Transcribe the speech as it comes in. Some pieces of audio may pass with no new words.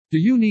Do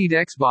you need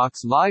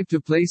Xbox Live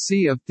to play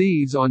Sea of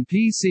Thieves on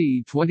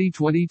PC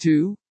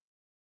 2022?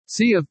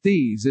 Sea of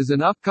Thieves is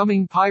an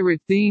upcoming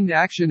pirate-themed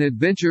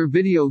action-adventure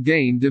video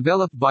game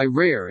developed by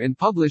Rare and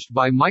published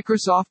by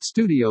Microsoft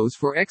Studios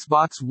for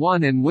Xbox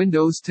One and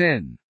Windows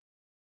 10.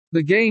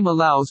 The game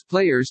allows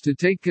players to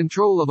take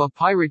control of a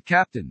pirate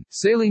captain,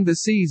 sailing the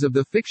seas of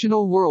the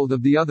fictional world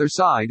of the other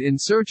side in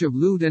search of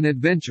loot and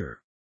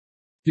adventure.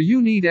 Do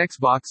you need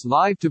Xbox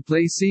Live to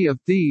play Sea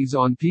of Thieves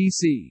on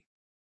PC?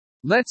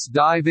 Let's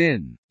dive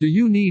in. Do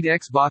you need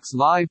Xbox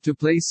Live to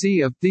play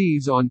Sea of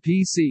Thieves on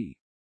PC?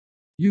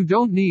 You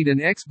don't need an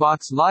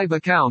Xbox Live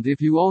account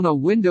if you own a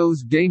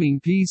Windows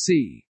gaming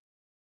PC.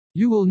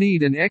 You will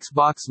need an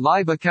Xbox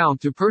Live account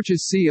to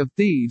purchase Sea of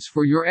Thieves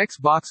for your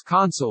Xbox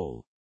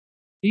console.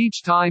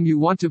 Each time you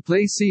want to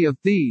play Sea of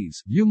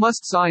Thieves, you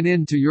must sign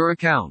in to your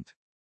account.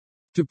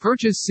 To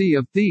purchase Sea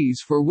of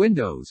Thieves for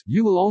Windows,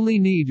 you will only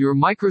need your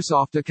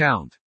Microsoft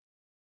account.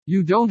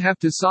 You don't have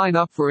to sign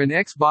up for an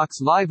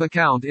Xbox Live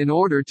account in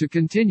order to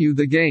continue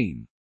the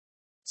game.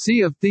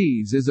 Sea of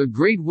Thieves is a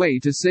great way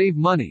to save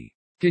money.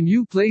 Can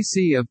you play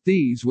Sea of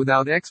Thieves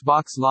without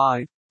Xbox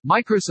Live?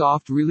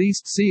 Microsoft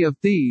released Sea of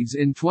Thieves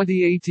in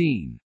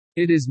 2018.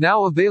 It is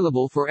now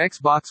available for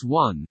Xbox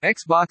One,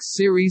 Xbox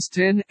Series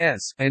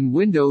X, and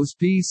Windows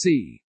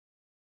PC.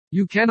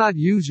 You cannot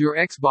use your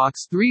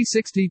Xbox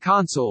 360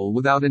 console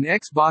without an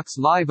Xbox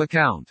Live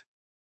account.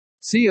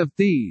 Sea of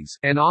Thieves,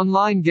 an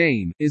online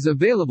game, is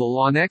available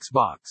on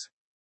Xbox.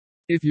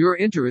 If you're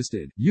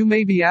interested, you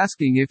may be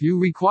asking if you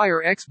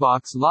require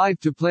Xbox Live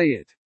to play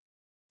it.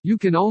 You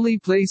can only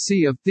play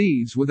Sea of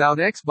Thieves without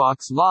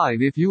Xbox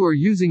Live if you are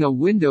using a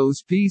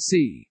Windows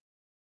PC.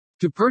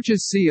 To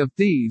purchase Sea of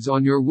Thieves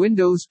on your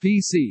Windows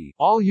PC,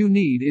 all you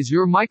need is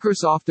your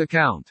Microsoft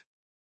account.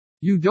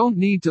 You don't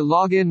need to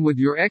log in with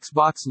your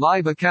Xbox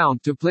Live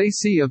account to play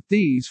Sea of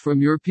Thieves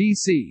from your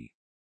PC.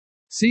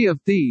 Sea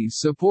of Thieves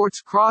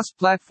supports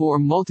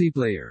cross-platform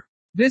multiplayer.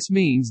 This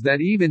means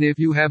that even if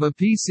you have a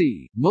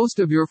PC, most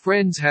of your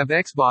friends have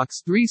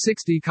Xbox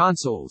 360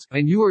 consoles,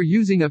 and you are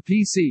using a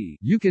PC,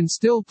 you can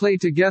still play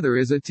together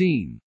as a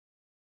team.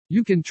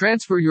 You can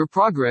transfer your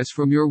progress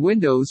from your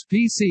Windows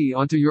PC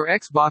onto your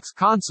Xbox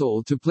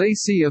console to play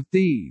Sea of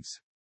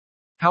Thieves.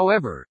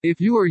 However, if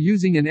you are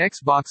using an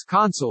Xbox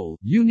console,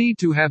 you need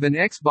to have an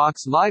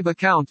Xbox Live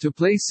account to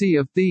play Sea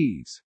of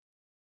Thieves.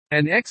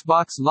 An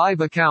Xbox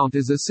Live account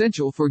is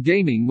essential for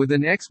gaming with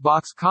an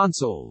Xbox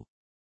console.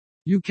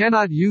 You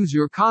cannot use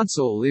your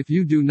console if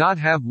you do not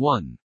have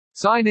one.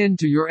 Sign in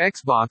to your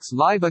Xbox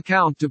Live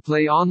account to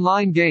play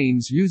online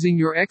games using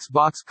your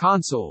Xbox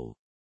console.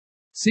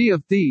 Sea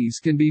of Thieves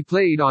can be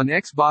played on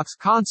Xbox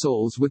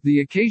consoles with the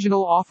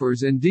occasional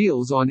offers and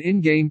deals on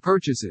in-game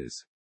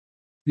purchases.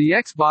 The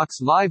Xbox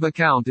Live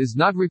account is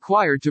not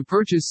required to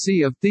purchase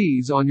Sea of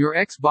Thieves on your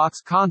Xbox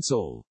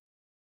console.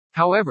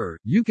 However,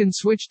 you can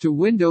switch to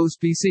Windows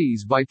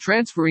PCs by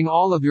transferring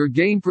all of your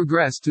game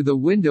progress to the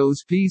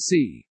Windows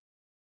PC.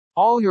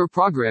 All your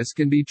progress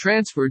can be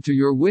transferred to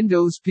your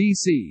Windows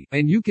PC,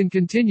 and you can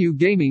continue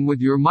gaming with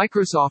your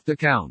Microsoft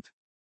account.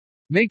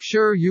 Make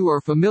sure you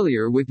are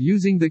familiar with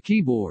using the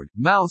keyboard,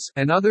 mouse,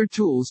 and other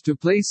tools to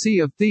play Sea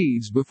of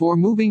Thieves before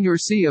moving your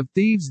Sea of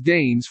Thieves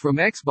games from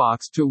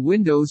Xbox to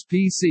Windows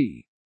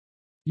PC.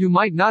 You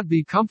might not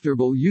be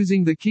comfortable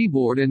using the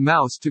keyboard and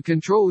mouse to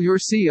control your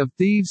Sea of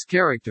Thieves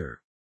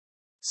character.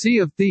 Sea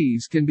of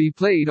Thieves can be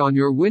played on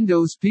your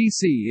Windows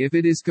PC if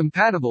it is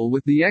compatible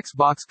with the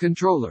Xbox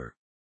controller.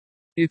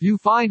 If you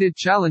find it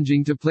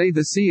challenging to play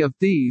the Sea of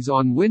Thieves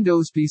on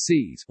Windows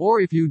PCs,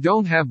 or if you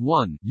don't have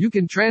one, you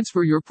can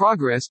transfer your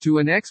progress to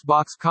an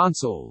Xbox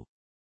console.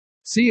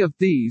 Sea of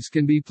Thieves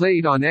can be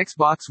played on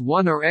Xbox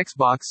One or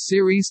Xbox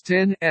Series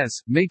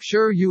X. Make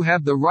sure you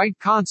have the right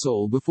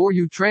console before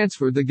you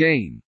transfer the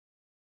game.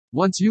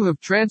 Once you have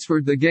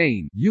transferred the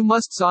game, you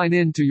must sign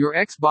in to your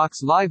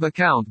Xbox Live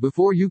account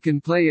before you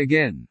can play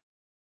again.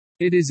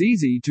 It is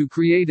easy to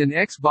create an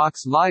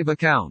Xbox Live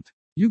account.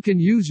 You can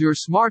use your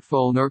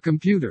smartphone or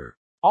computer.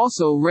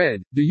 Also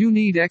read, do you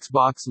need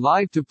Xbox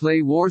Live to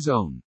play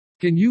Warzone?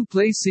 Can you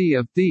play Sea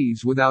of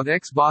Thieves without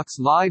Xbox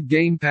Live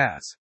Game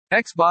Pass?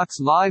 Xbox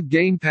Live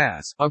Game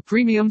Pass, a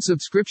premium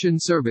subscription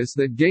service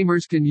that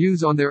gamers can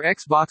use on their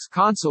Xbox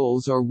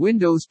consoles or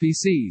Windows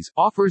PCs,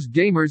 offers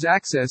gamers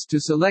access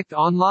to select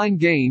online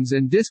games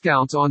and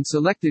discounts on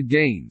selected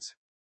games.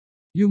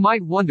 You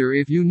might wonder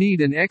if you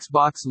need an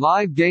Xbox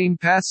Live Game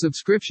Pass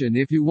subscription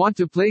if you want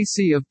to play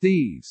Sea of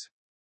Thieves.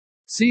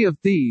 Sea of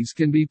Thieves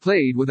can be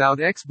played without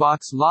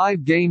Xbox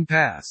Live Game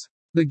Pass.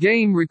 The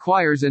game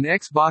requires an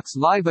Xbox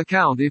Live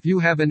account if you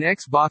have an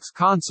Xbox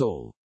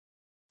console.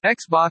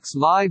 Xbox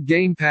Live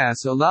Game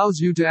Pass allows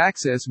you to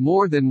access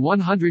more than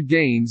 100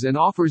 games and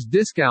offers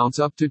discounts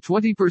up to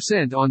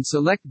 20% on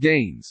select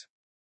games.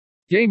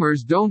 Gamers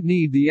don't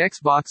need the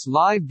Xbox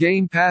Live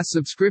Game Pass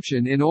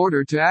subscription in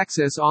order to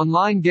access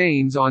online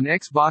games on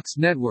Xbox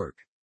Network.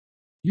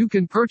 You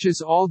can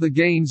purchase all the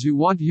games you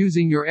want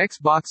using your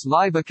Xbox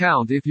Live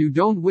account if you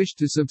don't wish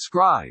to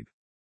subscribe.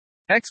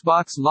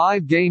 Xbox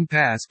Live Game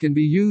Pass can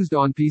be used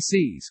on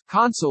PCs,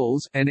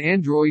 consoles, and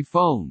Android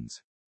phones.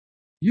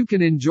 You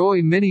can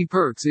enjoy many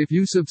perks if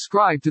you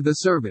subscribe to the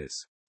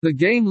service. The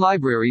game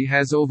library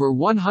has over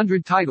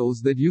 100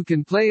 titles that you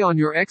can play on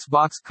your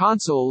Xbox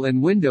console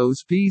and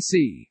Windows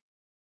PC.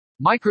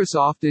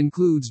 Microsoft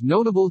includes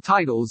notable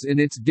titles in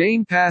its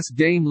Game Pass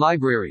game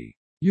library.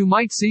 You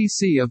might see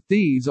Sea of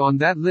Thieves on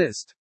that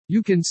list.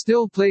 You can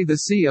still play the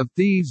Sea of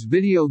Thieves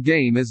video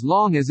game as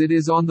long as it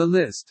is on the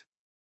list.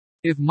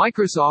 If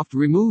Microsoft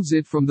removes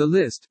it from the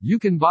list, you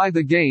can buy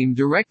the game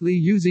directly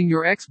using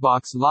your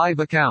Xbox Live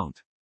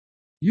account.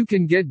 You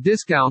can get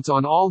discounts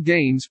on all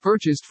games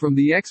purchased from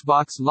the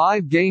Xbox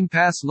Live Game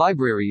Pass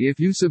library if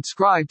you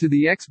subscribe to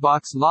the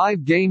Xbox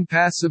Live Game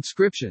Pass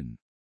subscription.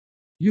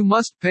 You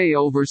must pay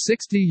over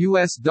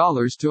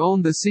 $60 to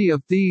own the Sea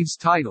of Thieves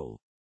title.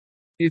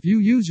 If you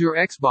use your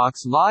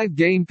Xbox Live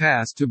Game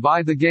Pass to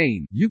buy the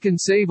game, you can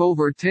save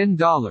over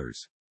 $10.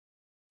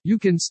 You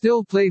can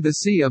still play the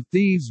Sea of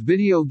Thieves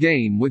video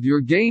game with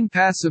your Game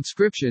Pass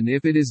subscription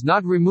if it is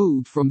not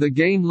removed from the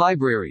game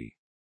library.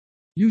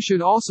 You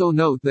should also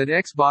note that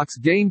Xbox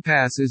Game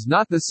Pass is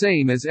not the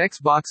same as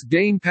Xbox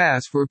Game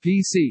Pass for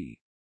PC.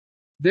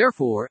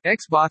 Therefore,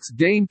 Xbox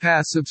Game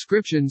Pass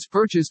subscriptions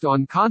purchased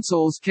on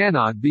consoles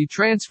cannot be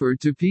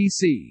transferred to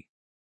PC.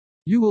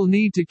 You will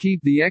need to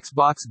keep the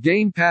Xbox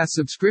Game Pass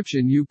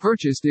subscription you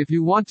purchased if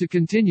you want to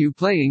continue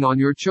playing on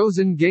your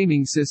chosen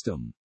gaming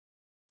system.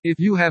 If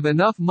you have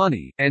enough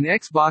money, an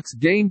Xbox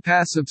Game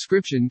Pass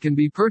subscription can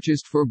be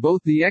purchased for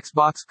both the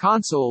Xbox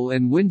console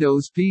and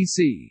Windows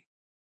PC.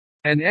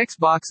 An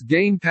Xbox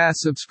Game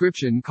Pass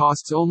subscription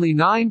costs only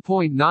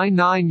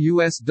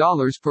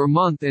 $9.99 per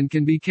month and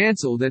can be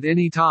cancelled at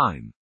any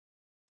time.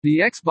 The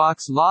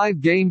Xbox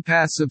Live Game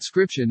Pass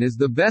subscription is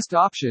the best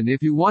option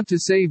if you want to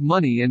save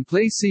money and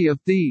play Sea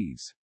of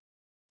Thieves.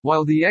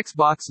 While the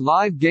Xbox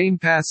Live Game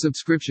Pass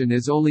subscription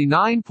is only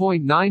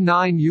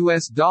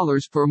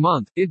 $9.99 per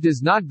month, it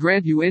does not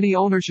grant you any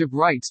ownership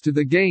rights to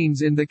the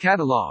games in the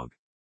catalog.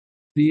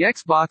 The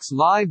Xbox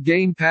Live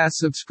Game Pass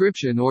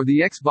subscription or the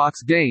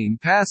Xbox Game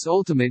Pass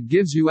Ultimate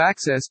gives you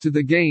access to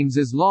the games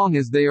as long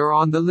as they are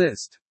on the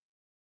list.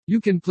 You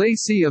can play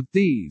Sea of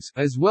Thieves,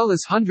 as well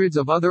as hundreds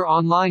of other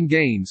online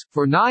games,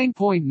 for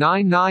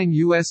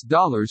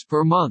 $9.99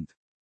 per month.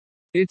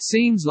 It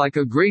seems like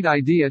a great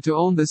idea to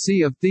own the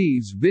Sea of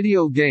Thieves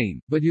video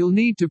game, but you'll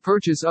need to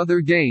purchase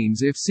other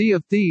games if Sea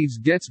of Thieves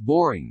gets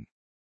boring.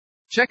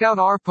 Check out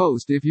our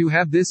post if you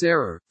have this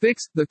error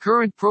fixed. The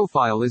current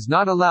profile is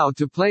not allowed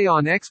to play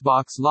on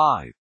Xbox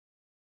Live.